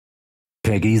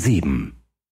Peggy 7.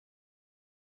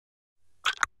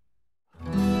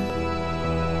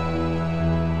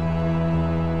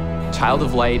 Child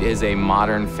of Light is a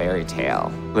modern fairy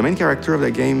tale. The main character of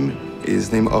the game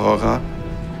is named Aurora.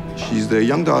 She's the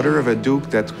young daughter of a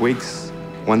duke that wakes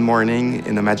one morning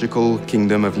in the magical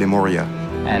kingdom of Lemuria.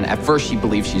 And at first she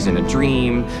believes she's in a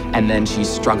dream, and then she's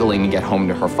struggling to get home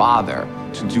to her father.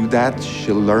 To do that,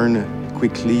 she'll learn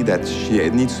quickly that she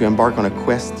needs to embark on a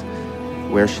quest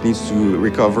where she needs to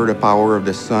recover the power of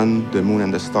the sun, the moon,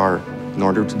 and the star in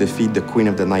order to defeat the Queen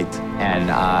of the Night. And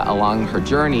along her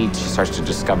journey, she starts to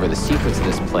discover the secrets of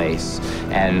this place,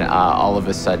 and all of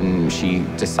a sudden she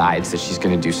decides that she's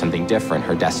going to do something different.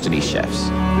 Her destiny shifts.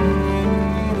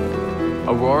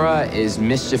 Aurora is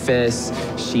mischievous.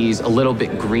 She's a little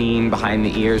bit green behind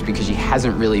the ears because she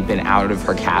hasn't really been out of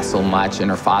her castle much,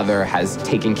 and her father has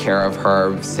taken care of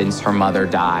her since her mother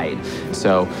died.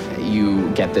 So you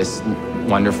get this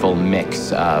wonderful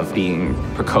mix of being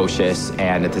precocious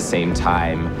and at the same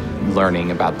time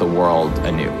learning about the world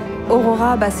anew.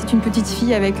 Aurora, c'est une petite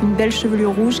fille avec une belle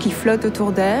chevelure rouge qui flotte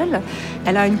autour d'elle.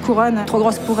 Elle a une couronne trop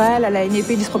grosse pour elle, elle a une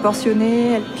épée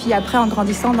disproportionnée. Puis après, en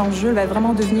grandissant dans le jeu, elle va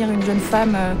vraiment devenir une jeune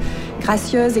femme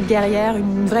gracieuse et guerrière,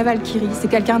 une vraie Valkyrie. C'est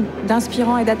quelqu'un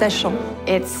d'inspirant et d'attachant.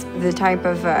 It's the type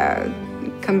of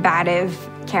combative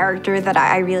character that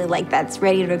I really like, that's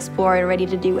ready to explore, ready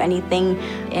to do anything.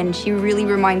 And she really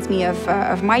reminds me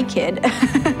of my kid.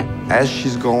 As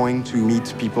she's going to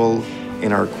meet people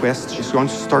in our quest, she's going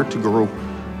to start to grow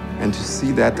and to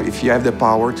see that if you have the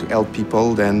power to help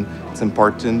people, then it's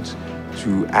important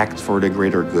to act for the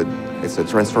greater good. It's a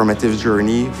transformative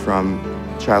journey from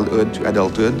childhood to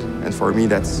adulthood, and for me,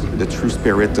 that's the true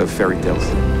spirit of fairy tales.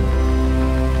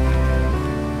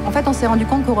 En fait, on s'est rendu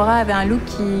compte qu'Aurora avait un look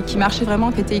qui marchait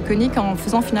vraiment, qui était iconique, en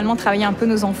faisant finalement travailler un peu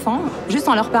nos enfants. Juste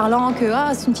en leur parlant que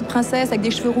c'est une petite princesse avec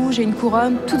des cheveux rouges et une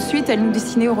couronne, tout de suite, elle nous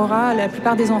dessinait Aurora, la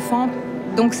plupart des enfants.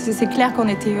 Donc c'est clair qu'on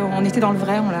était dans le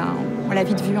vrai, on l'a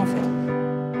vite vu en fait.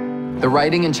 The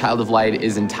writing in Child of Light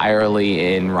is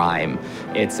entirely in rhyme.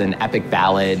 It's an epic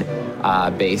ballad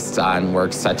based on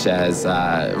works such as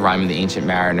Rime of the Ancient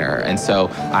Mariner. And so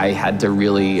I had to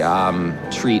really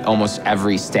treat almost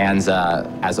every stanza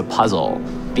as a puzzle.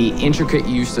 The intricate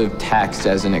use of text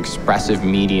as an expressive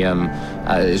medium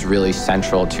is really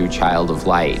central to Child of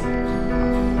Light.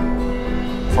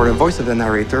 For the voice of the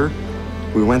narrator,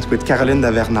 we went with Caroline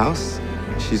Davernas.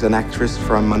 She's an actress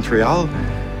from Montreal.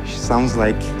 She sounds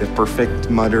like the perfect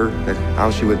mother,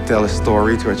 how she would tell a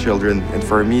story to her children. And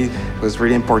for me, it was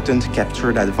really important to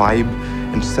capture that vibe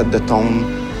and to set the tone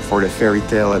for the fairy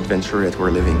tale adventure that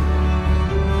we're living.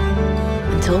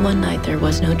 Until one night there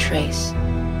was no trace.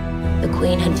 The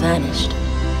queen had vanished,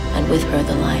 and with her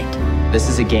the light. This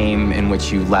is a game in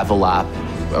which you level up.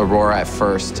 Aurora at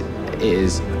first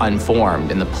is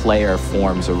unformed, and the player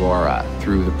forms Aurora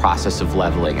through the process of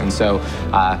leveling. And so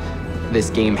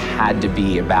this game had to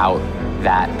be about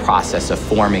that process of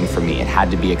forming for me. It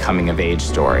had to be a coming-of-age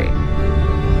story.